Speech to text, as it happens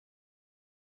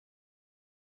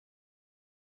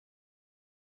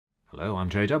Hello, I'm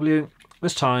JW.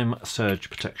 This time, surge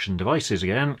protection devices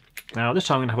again. Now this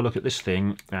time I'm going to have a look at this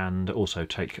thing and also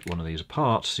take one of these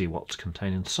apart to see what's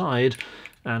contained inside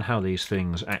and how these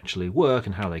things actually work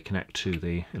and how they connect to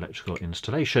the electrical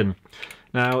installation.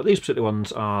 Now these particular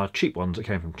ones are cheap ones that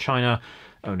came from China,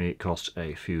 only cost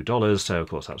a few dollars, so of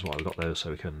course that's why we got those,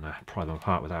 so we can pry them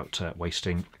apart without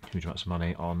wasting huge amounts of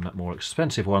money on more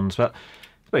expensive ones. But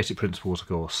the basic principles, of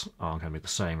course, are going to be the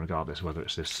same regardless of whether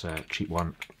it's this cheap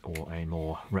one or a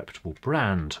more reputable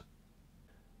brand.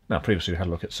 Now, previously we had a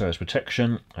look at surge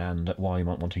protection and why you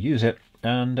might want to use it,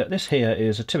 and this here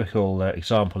is a typical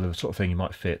example of the sort of thing you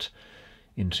might fit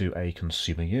into a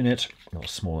consumer unit, or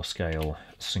smaller scale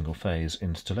single phase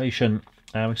installation.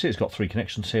 We can see it's got three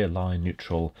connections here: line,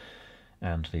 neutral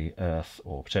and the earth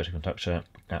or protective conductor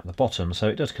at the bottom, so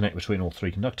it does connect between all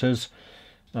three conductors.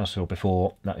 As I said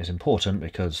before, that is important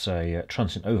because a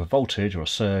transient overvoltage or a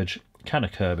surge can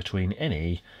occur between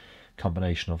any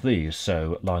combination of these,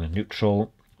 so line and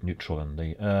neutral, neutral and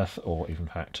the earth, or even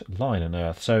in fact line and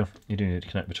earth, so you do need to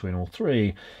connect between all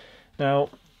three. Now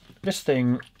this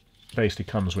thing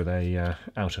basically comes with a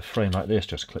outer frame like this,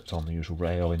 just clipped on the usual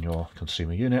rail in your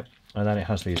consumer unit, and then it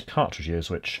has these cartridges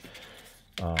which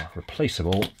are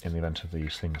replaceable in the event of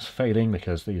these things failing,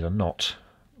 because these are not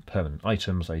permanent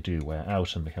items. They do wear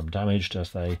out and become damaged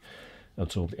as they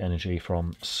absorb the energy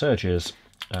from surges,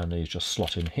 and these just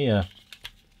slot in here.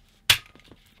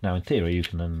 Now in theory you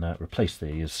can then replace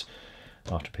these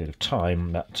after a period of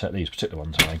time, but these particular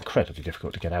ones are incredibly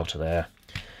difficult to get out of there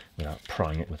without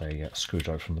prying it with a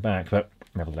screwdriver from the back, but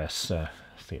nevertheless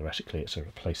theoretically it's a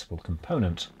replaceable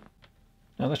component.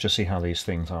 Now let's just see how these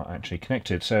things are actually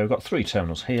connected. So we've got three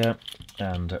terminals here,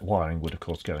 and wiring would of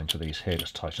course go into these here.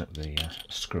 Just tighten up the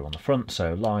screw on the front,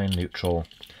 so line, neutral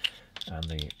and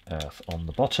the earth on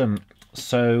the bottom.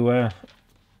 So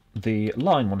the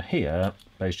line one here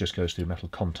basically just goes through metal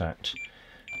contact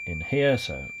in here,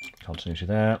 so continuity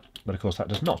there, but of course that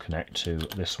does not connect to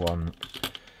this one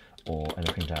or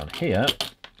anything down here.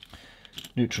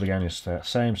 Neutral again is the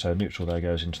same, so neutral there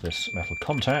goes into this metal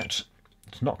contact.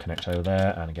 Does not connect over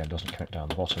there, and again doesn't connect down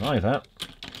the bottom either.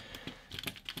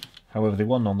 However, the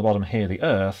one on the bottom here, the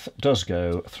earth, does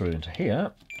go through into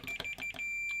here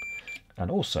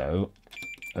and also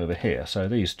over here, so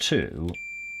these two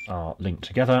are linked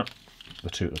together. The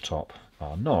two at the top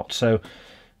are not. So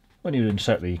when you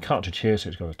insert the cartridge here, so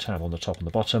it's got a tab on the top and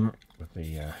the bottom with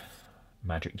the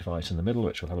magic device in the middle,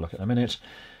 which we'll have a look at in a minute.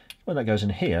 When that goes in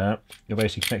here, you're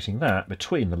basically connecting that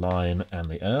between the line and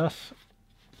the earth.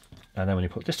 And then when you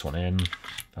put this one in,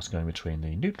 that's going between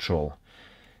the neutral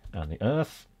and the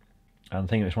earth. And the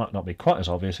thing which might not be quite as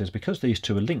obvious is because these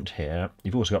two are linked here,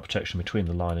 you've also got protection between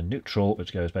the line and neutral,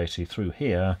 which goes basically through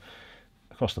here,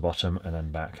 across the bottom, and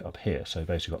then back up here. So you've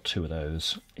basically got two of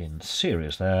those in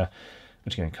series there,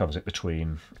 which again covers it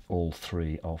between all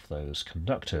three of those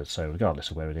conductors. So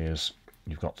regardless of where it is,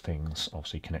 you've got things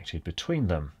obviously connected between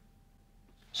them.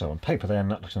 So on paper then,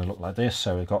 that's going to look like this.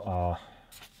 So we've got our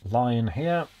line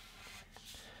here,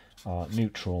 our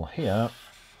neutral here,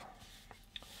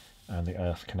 and the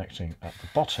earth connecting at the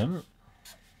bottom.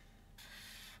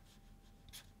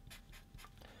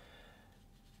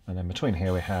 And then between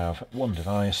here we have one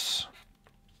device,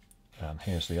 and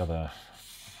here's the other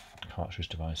cartridge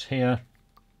device here.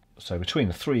 So between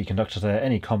the three conductors there,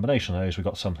 any combination of those, we've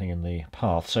got something in the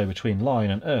path. So between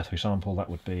line and earth, for example, that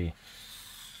would be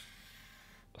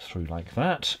through like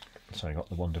that. So you've got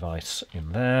the one device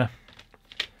in there.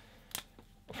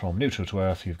 From neutral to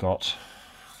earth you've got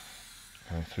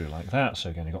going through like that, so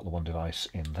again you've got the one device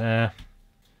in there.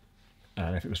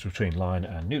 And if it was between line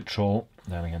and neutral,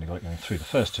 then again you've got it going through the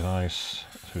first device,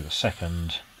 through the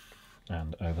second,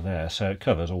 and over there. So it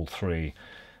covers all three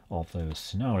of those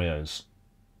scenarios.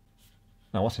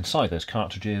 Now what's inside those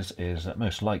cartridges is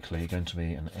most likely going to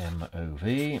be an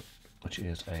MOV, which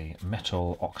is a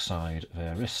metal oxide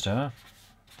varistor.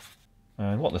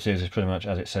 And what this is pretty much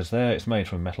as it says there. It's made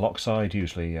from metal oxide,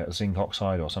 usually zinc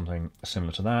oxide or something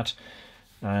similar to that.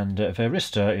 And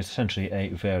varistor is essentially a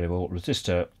variable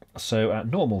resistor. So at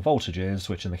normal voltages,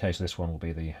 which in the case of this one will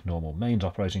be the normal mains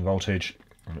operating voltage,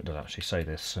 and it does actually say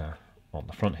this on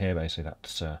the front here, basically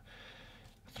that's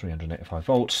 385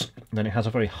 volts, then it has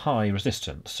a very high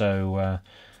resistance. So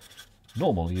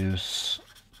normal use,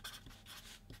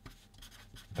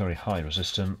 very high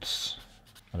resistance.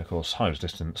 And of course high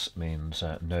resistance means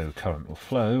no current will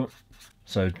flow.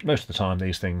 So most of the time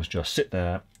these things just sit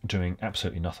there doing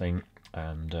absolutely nothing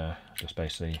and just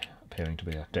basically appearing to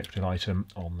be a decorative item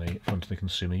on the front of the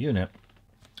consumer unit.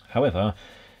 However,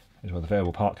 here's where the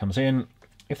variable part comes in.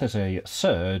 If there's a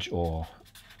surge or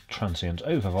transient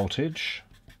overvoltage,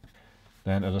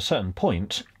 then at a certain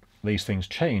point these things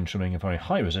change from being a very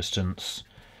high resistance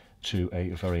to a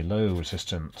very low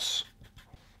resistance.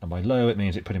 And by low it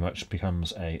means it pretty much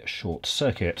becomes a short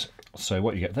circuit. So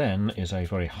what you get then is a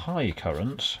very high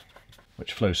current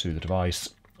which flows through the device,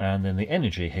 and then the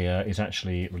energy here is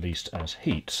actually released as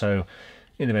heat. So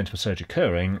in the event of a surge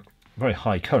occurring, very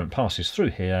high current passes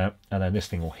through here, and then this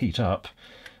thing will heat up,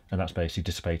 and that's basically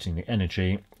dissipating the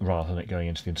energy rather than it going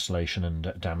into the installation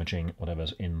and damaging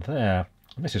whatever's in there.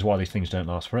 And this is why these things don't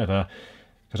last forever,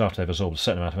 because after they've absorbed a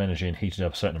certain amount of energy and heated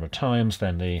up a certain number of times,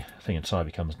 then the thing inside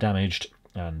becomes damaged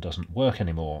and doesn't work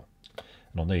anymore.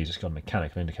 And on these it's got a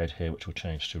mechanical indicator here which will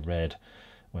change to red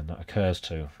when that occurs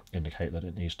to indicate that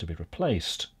it needs to be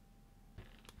replaced.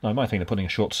 Now you might think that putting a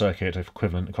short circuit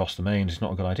equivalent across the mains is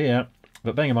not a good idea,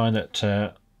 but bearing in mind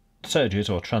that surges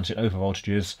or transient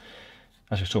overvoltages,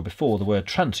 as we saw before, the word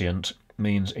transient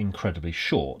means incredibly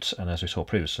short, and as we saw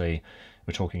previously,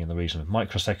 we're talking in the region of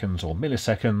microseconds or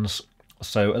milliseconds.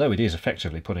 So although it is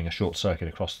effectively putting a short circuit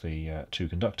across the two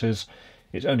conductors,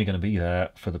 it's only going to be there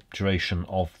for the duration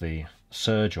of the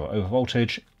surge or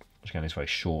overvoltage, which again is very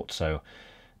short, so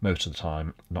most of the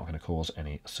time not going to cause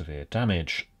any severe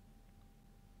damage.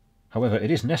 However,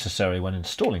 it is necessary when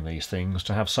installing these things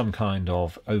to have some kind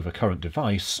of overcurrent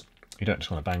device. You don't just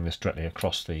want to bang this directly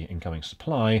across the incoming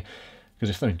supply, because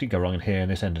if something did go wrong in here and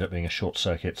this ended up being a short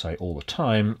circuit, say, all the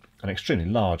time, an extremely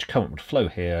large current would flow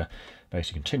here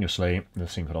basically continuously, and the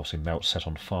thing could obviously melt, set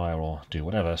on fire, or do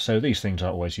whatever. So these things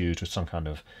are always used with some kind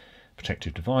of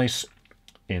protective device.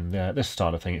 In this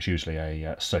style of thing, it's usually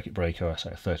a circuit breaker,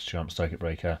 say a 32 amp circuit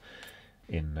breaker,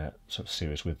 in sort of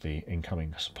series with the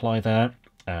incoming supply there,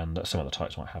 and some other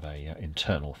types might have a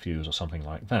internal fuse or something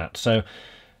like that. So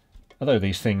although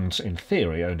these things in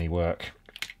theory only work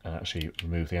and actually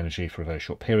remove the energy for a very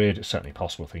short period, it's certainly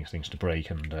possible for these things to break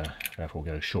and therefore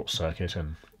go short circuit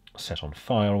and set on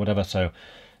fire or whatever. So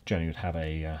generally you'd have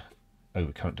a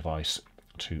overcurrent device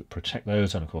to protect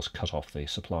those, and of course cut off the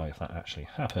supply if that actually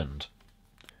happened.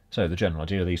 So the general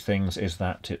idea of these things is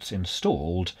that it's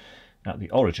installed at the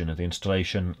origin of the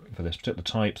installation for this particular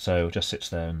type, so it just sits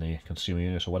there in the consumer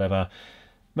unit or whatever.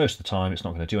 Most of the time it's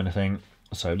not going to do anything,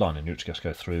 so line and neutral just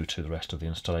go through to the rest of the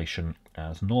installation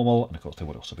as normal, and of course there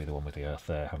would also be the one with the earth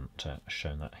there, I haven't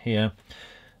shown that here.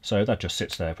 So that just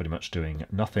sits there pretty much doing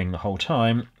nothing the whole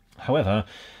time. However,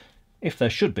 if there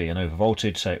should be an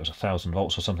overvoltage, say it was 1000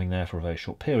 volts or something there for a very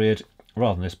short period,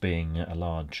 rather than this being a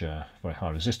large, very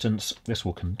high resistance, this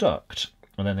will conduct.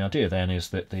 And then the idea then is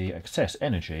that the excess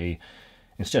energy,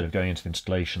 instead of going into the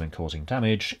installation and causing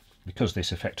damage, because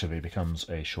this effectively becomes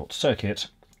a short circuit,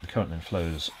 the current then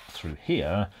flows through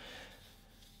here,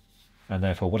 and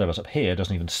therefore whatever's up here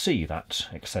doesn't even see that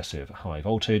excessive high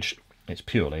voltage. It's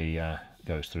purely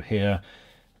goes through here.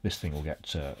 This thing will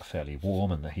get fairly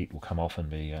warm and the heat will come off and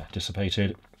be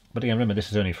dissipated. But again, remember,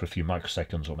 this is only for a few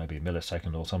microseconds or maybe a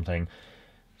millisecond or something,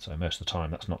 so most of the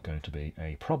time that's not going to be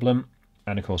a problem.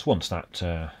 And of course, once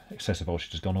that excessive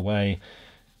voltage has gone away,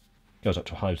 it goes up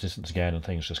to a high resistance again and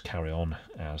things just carry on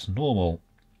as normal.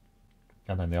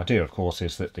 And then the idea, of course,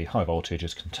 is that the high voltage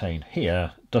is contained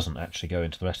here, doesn't actually go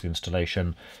into the rest of the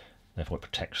installation, therefore it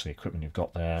protects the equipment you've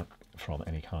got there from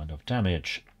any kind of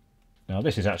damage. Now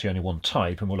this is actually only one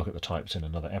type, and we'll look at the types in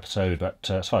another episode, but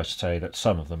suffice to say that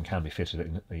some of them can be fitted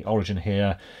in the origin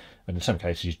here, and in some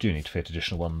cases you do need to fit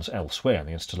additional ones elsewhere in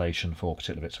the installation for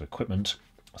particular bits of equipment.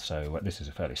 So this is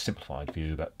a fairly simplified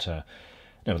view, but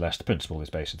nevertheless the principle is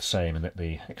basically the same, in that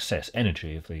the excess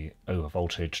energy of the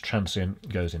overvoltage transient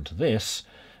goes into this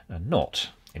and not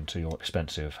into your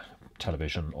expensive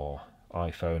television or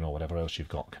iPhone or whatever else you've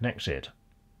got connected.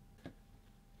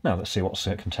 Now let's see what's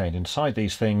contained inside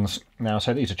these things. Now,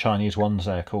 so these are Chinese ones,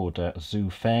 they're called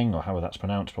Zufeng, or however that's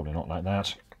pronounced, probably not like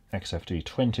that.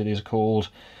 XFD20 these are called,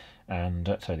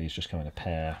 and so these just come in a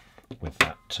pair with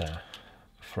that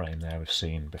frame there we've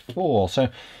seen before. So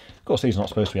of course these are not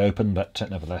supposed to be open, but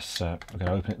nevertheless we're going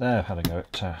to open it there. I've had a go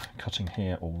at cutting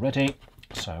here already,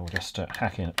 so we'll just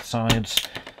hack in at the sides,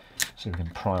 see if we can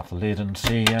pry off the lid and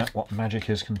see what magic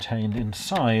is contained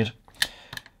inside.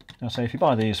 Now, so if you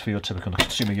buy these for your typical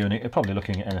consumer unit, you're probably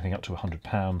looking at anything up to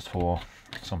 £100 for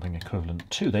something equivalent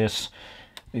to this.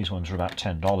 These ones are about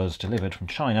 $10 delivered from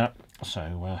China,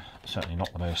 so certainly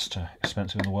not the most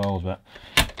expensive in the world, but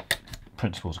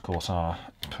principles of course are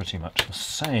pretty much the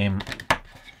same.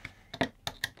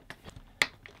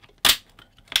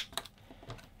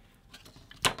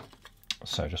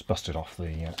 So just busted off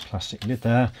the plastic lid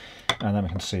there, and then we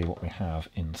can see what we have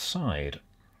inside.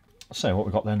 So what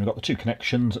we've got then, we've got the two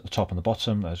connections at the top and the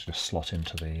bottom. Those just slot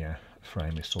into the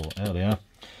frame we saw earlier.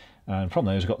 And from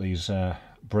those we've got these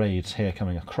braids here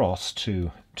coming across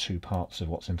to two parts of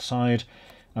what's inside.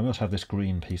 And we also have this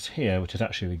green piece here, which is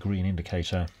actually the green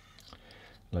indicator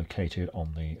located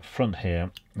on the front here.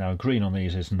 Now green on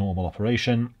these is normal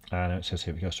operation, and it says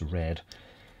here if it goes to red,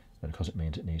 then because it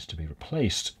means it needs to be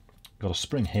replaced. Got a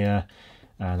spring here,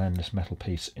 and then this metal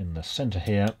piece in the centre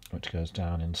here, which goes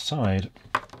down inside.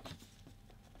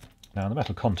 Now the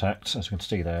metal contacts, as you can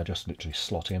see there, just literally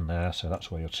slot in there, so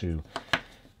that's where your two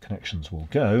connections will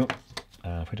go.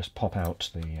 If we just pop out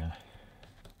the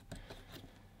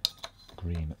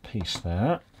green piece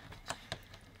there,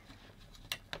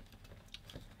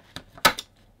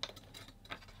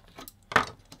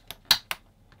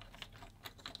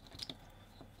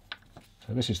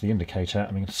 so this is the indicator,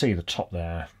 and you can see the top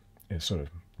there is sort of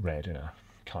red in a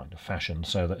kind of fashion,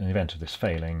 so that in the event of this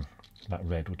failing, that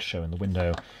red would show in the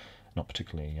window. Not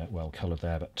particularly well coloured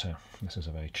there, but this is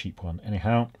a very cheap one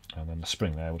anyhow. And then the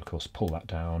spring there would of course pull that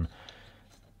down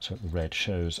so that the red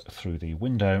shows through the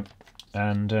window.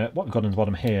 And what we've got in the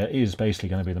bottom here is basically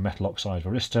going to be the metal oxide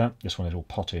varistor. This one is all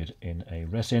potted in a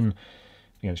resin.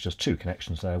 Again, it's just two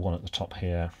connections there, one at the top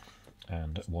here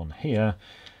and one here,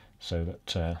 so that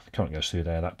the current goes through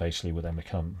there. That basically will then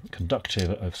become conductive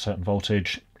of a certain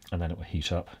voltage, and then it will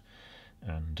heat up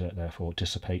and therefore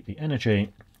dissipate the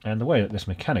energy. And the way that this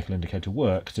mechanical indicator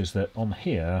works is that on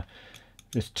here,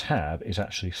 this tab is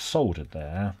actually soldered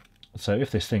there. So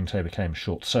if this thing, say, became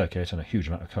short circuit and a huge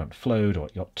amount of current flowed or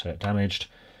it got damaged,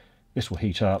 this will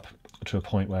heat up to a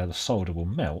point where the solder will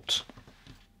melt.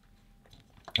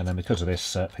 And then because of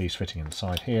this piece fitting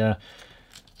inside here,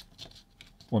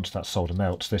 once that solder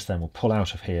melts, this then will pull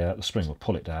out of here, the spring will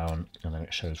pull it down, and then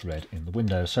it shows red in the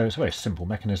window. So it's a very simple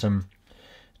mechanism,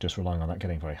 just relying on that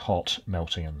getting very hot,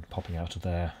 melting and popping out of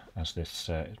there as this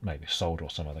maybe solder or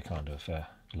some other kind of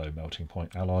low melting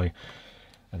point alloy,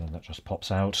 and then that just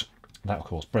pops out. That of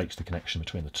course breaks the connection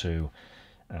between the two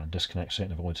and disconnects it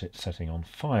and avoids it setting on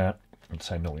fire. And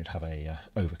so normally you'd have a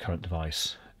overcurrent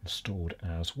device installed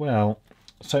as well.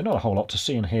 So not a whole lot to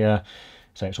see in here.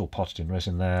 So it's all potted in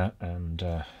resin there, and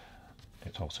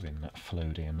it's also been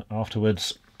flowed in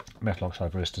afterwards. Metal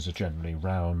oxide varistors are generally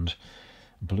round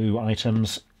blue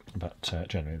items, but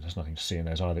generally there's nothing to see in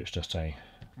those either. It's just a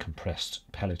compressed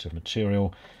pellet of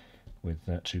material with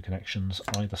two connections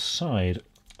either side.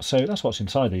 So that's what's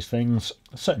inside these things.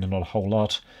 Certainly not a whole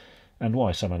lot, and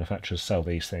why some manufacturers sell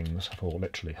these things for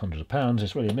literally hundreds of pounds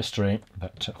is really a mystery,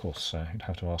 but of course you'd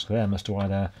have to ask them as to why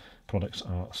their products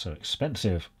are so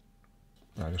expensive.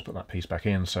 I'll just put that piece back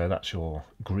in, so that's your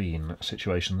green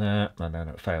situation there, and then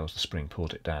it fails, the spring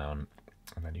pulled it down,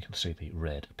 and then you can see the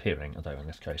red appearing, although in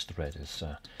this case the red is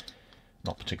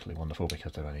not particularly wonderful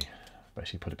because they've only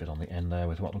basically put a bit on the end there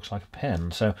with what looks like a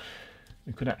pen. So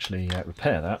we could actually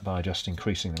repair that by just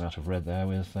increasing the amount of red there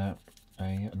with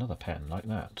another pen like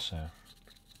that. So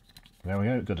there we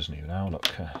go, good as new now. Look,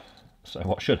 so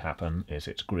what should happen is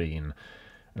it's green, and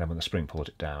then when the spring pulls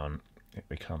it down it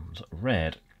becomes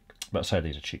red. But say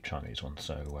these are cheap Chinese ones,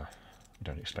 so we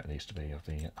don't expect these to be of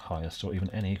the highest or even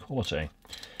any quality.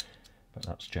 But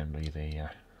that's generally the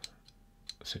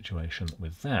situation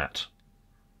with that.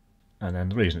 And then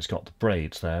the reason it's got the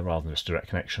braids there rather than just direct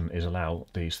connection is allow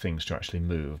these things to actually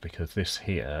move, because this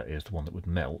here is the one that would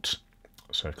melt.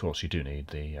 So of course you do need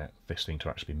the this thing to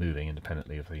actually be moving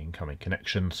independently of the incoming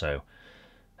connection, so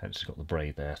hence it's got the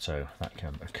braid there, so that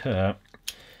can occur.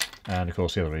 And of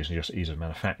course the other reason is just ease of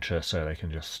manufacture, so they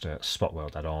can just spot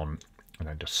weld that on and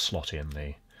then just slot in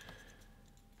the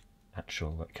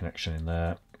actual connection in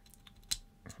there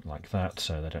like that,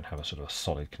 so they don't have a sort of a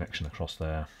solid connection across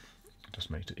there. It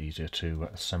just makes it easier to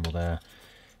assemble there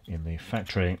in the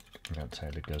factory. And then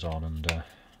the lid goes on, and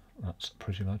that's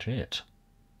pretty much it.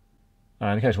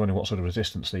 And in case you're wondering what sort of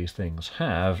resistance these things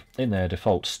have, in their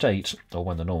default state, or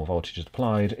when the normal voltage is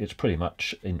applied, it's pretty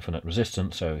much infinite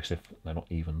resistance, so as if they're not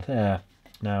even there.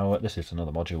 Now this is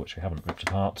another module which we haven't ripped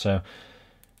apart, so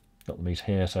got the meter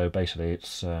here, so basically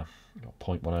it's got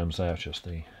 0.1 ohms there, which is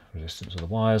the resistance of the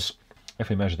wires. If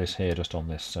we measure this here just on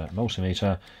this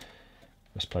multimeter,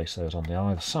 let's place those on the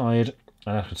either side,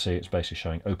 and as you can see it's basically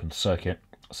showing open circuit,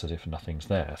 so as if nothing's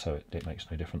there, so it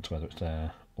makes no difference whether it's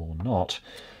there or not.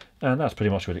 And that's pretty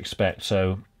much what we'd expect.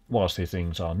 So whilst these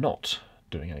things are not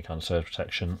doing any kind of surge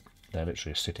protection, they're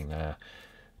literally sitting there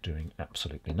doing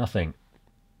absolutely nothing.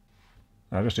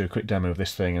 Now I'll just do a quick demo of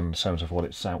this thing in terms of what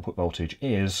its output voltage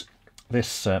is.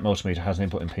 This multimeter has an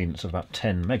input impedance of about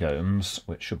 10 megohms,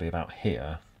 which should be about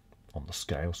here on the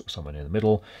scale, so somewhere near the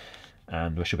middle,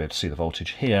 and we should be able to see the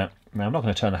voltage here. Now I'm not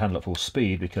going to turn the handle at full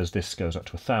speed because this goes up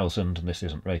to 1000 and this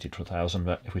isn't rated for 1000,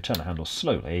 but if we turn the handle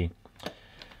slowly,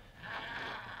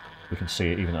 we can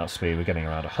see even at that speed we're getting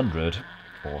around 100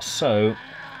 or so,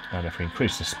 and if we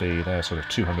increase the speed there, sort of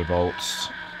 200 volts,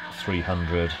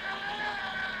 300,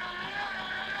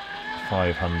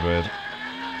 500,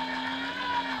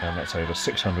 and that's over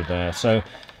 600 there, so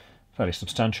fairly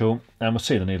substantial. And we'll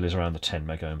see the needle is around the 10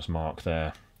 megohms mark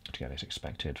there to get it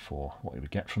expected for what we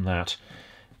would get from that.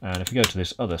 And if we go to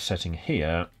this other setting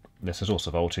here, this is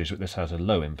also voltage, but this has a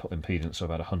low input impedance of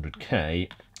about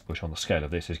 100k, which on the scale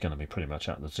of this is going to be pretty much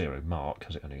at the 0 mark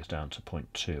because it only goes down to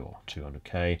 0.2 or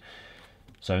 200k.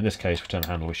 So in this case, if we turn the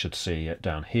handle, we should see it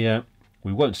down here.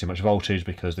 We won't see much voltage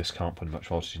because this can't put much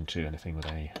voltage into anything with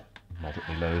a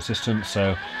moderately low resistance,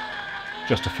 so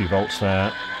just a few volts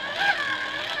there,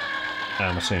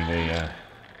 and we're seeing the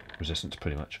resistance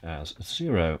pretty much as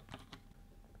 0.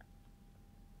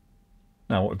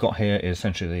 Now what we've got here is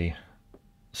essentially the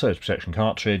surge protection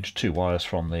cartridge, 2 wires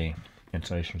from the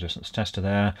insulation resistance tester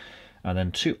there, and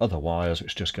then 2 other wires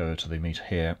which just go to the meter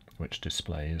here, which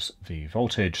displays the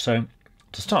voltage. So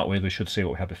to start with, we should see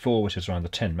what we had before, which is around the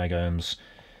 10 megohms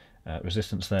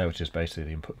resistance there, which is basically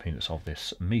the input impedance of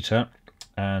this meter,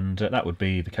 and that would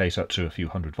be the case up to a few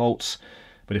hundred volts.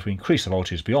 But if we increase the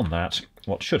voltage beyond that,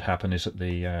 what should happen is that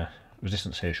the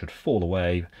resistance here should fall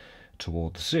away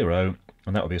towards 0,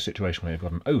 and that would be a situation where you've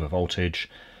got an over voltage,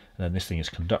 and then this thing is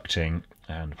conducting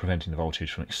and preventing the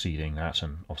voltage from exceeding that,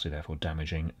 and obviously therefore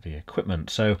damaging the equipment.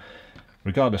 So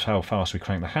regardless of how fast we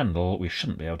crank the handle, we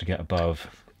shouldn't be able to get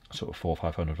above sort of 400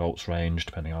 or 500 volts range,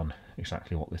 depending on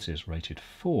exactly what this is rated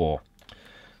for.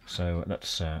 So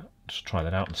let's just try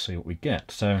that out and see what we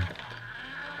get. So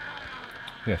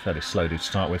we go fairly slowly to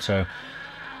start with, so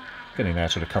getting there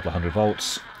to a couple of hundred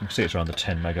volts. You can see it's around the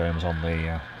 10 megohms on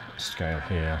the scale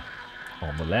here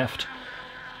on the left.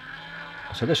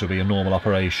 So this would be a normal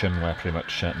operation where pretty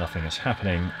much nothing is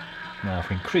happening. Now if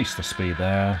we increase the speed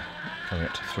there, going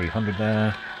up to 300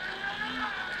 there,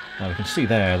 now we can see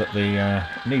there that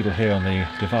the needle here on the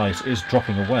device is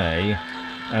dropping away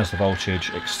as the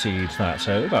voltage exceeds that,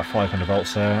 so about 500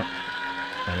 volts there.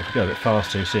 And if we go a bit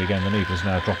faster, you see again the needle is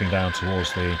now dropping down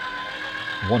towards the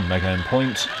 1 megohm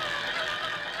point.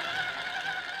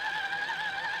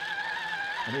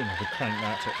 And even if we crank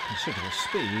that at considerable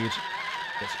speed,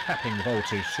 it's capping the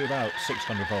voltage to about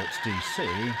 600 volts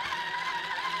DC.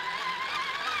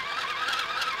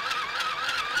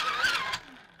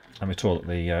 And we saw that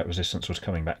the resistance was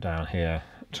coming back down here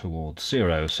towards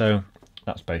 0, so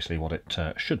that's basically what it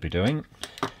should be doing.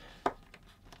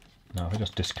 Now if we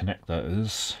just disconnect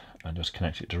those and just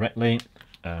connect it directly,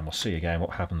 and we'll see again what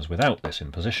happens without this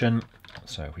in position.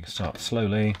 So if we can start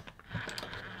slowly,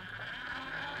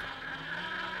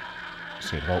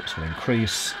 see the volts will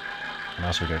increase, and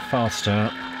as we go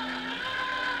faster,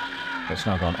 it's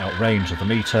now gone out range of the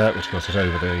meter, which of course is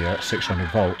over the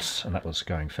 600 volts, and that was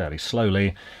going fairly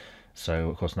slowly. So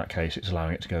of course in that case it's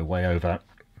allowing it to go way over,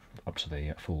 up to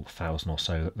the full 1000 or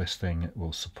so that this thing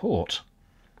will support.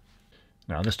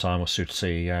 Now this time we'll soon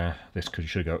see this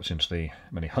should go up into the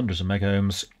many hundreds of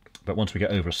megohms, but once we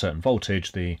get over a certain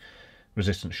voltage the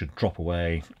resistance should drop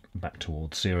away back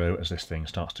towards 0 as this thing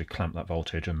starts to clamp that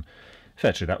voltage, and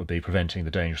effectively that would be preventing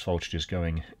the dangerous voltages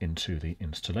going into the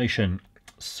installation.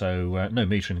 So no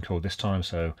metering cord this time,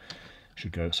 so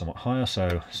should go somewhat higher.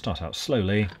 So start out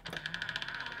slowly.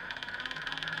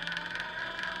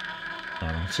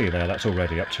 And you can see there that's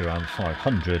already up to around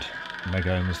 500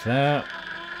 megohms there.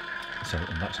 So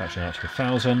and that's actually out to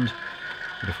 1000.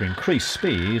 But if we increase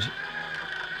speed,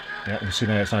 yeah, you can see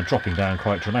there it's now dropping down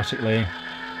quite dramatically.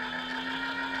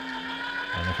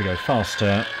 And if we go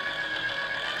faster,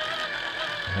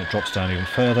 it drops down even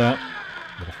further.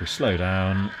 But if we slow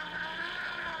down,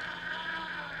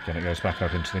 again it goes back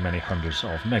up into the many hundreds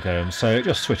of megohms. So it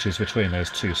just switches between those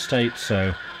two states.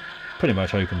 So pretty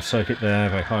much open circuit there,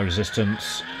 very high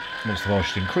resistance. Once the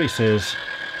voltage increases,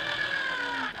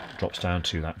 it drops down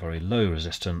to that very low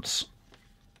resistance.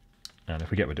 And if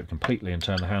we get rid of it completely and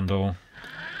turn the handle,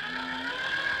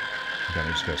 again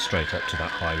it just goes straight up to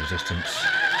that high resistance,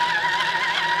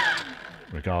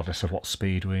 regardless of what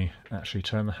speed we actually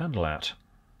turn the handle at.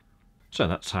 So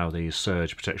that's how these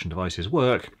surge protection devices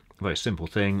work. A very simple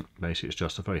thing. Basically it's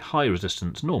just a very high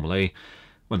resistance normally.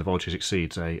 When the voltage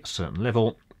exceeds a certain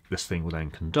level, this thing will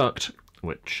then conduct,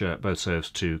 which both serves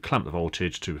to clamp the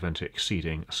voltage to prevent it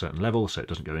exceeding a certain level so it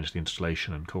doesn't go into the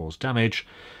installation and cause damage.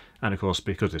 And of course,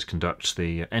 because this conducts,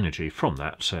 the energy from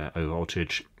that over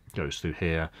voltage goes through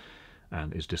here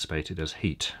and is dissipated as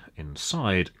heat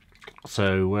inside.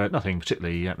 So nothing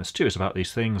particularly mysterious about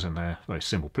these things, and they're a very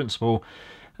simple principle.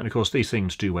 And of course these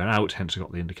things do wear out, hence I've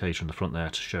got the indicator in the front there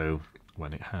to show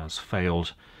when it has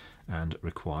failed and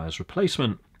requires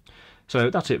replacement. So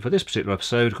that's it for this particular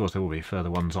episode. Of course, there will be further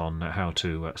ones on how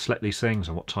to select these things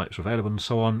and what types are available and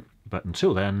so on. But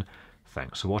until then,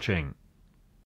 thanks for watching.